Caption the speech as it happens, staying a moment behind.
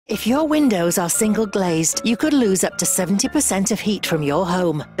If your windows are single glazed, you could lose up to 70% of heat from your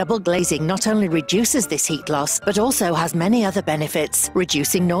home. Double glazing not only reduces this heat loss, but also has many other benefits,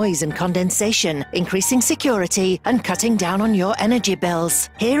 reducing noise and condensation, increasing security, and cutting down on your energy bills.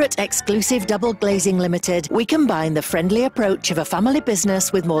 Here at Exclusive Double Glazing Limited, we combine the friendly approach of a family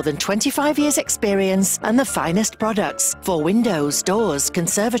business with more than 25 years experience and the finest products for windows, doors,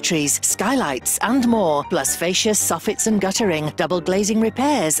 conservatories, skylights, and more, plus fascias, soffits and guttering, double glazing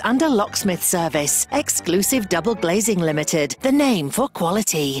repairs, and a locksmith service. Exclusive Double Glazing Limited, the name for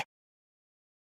quality.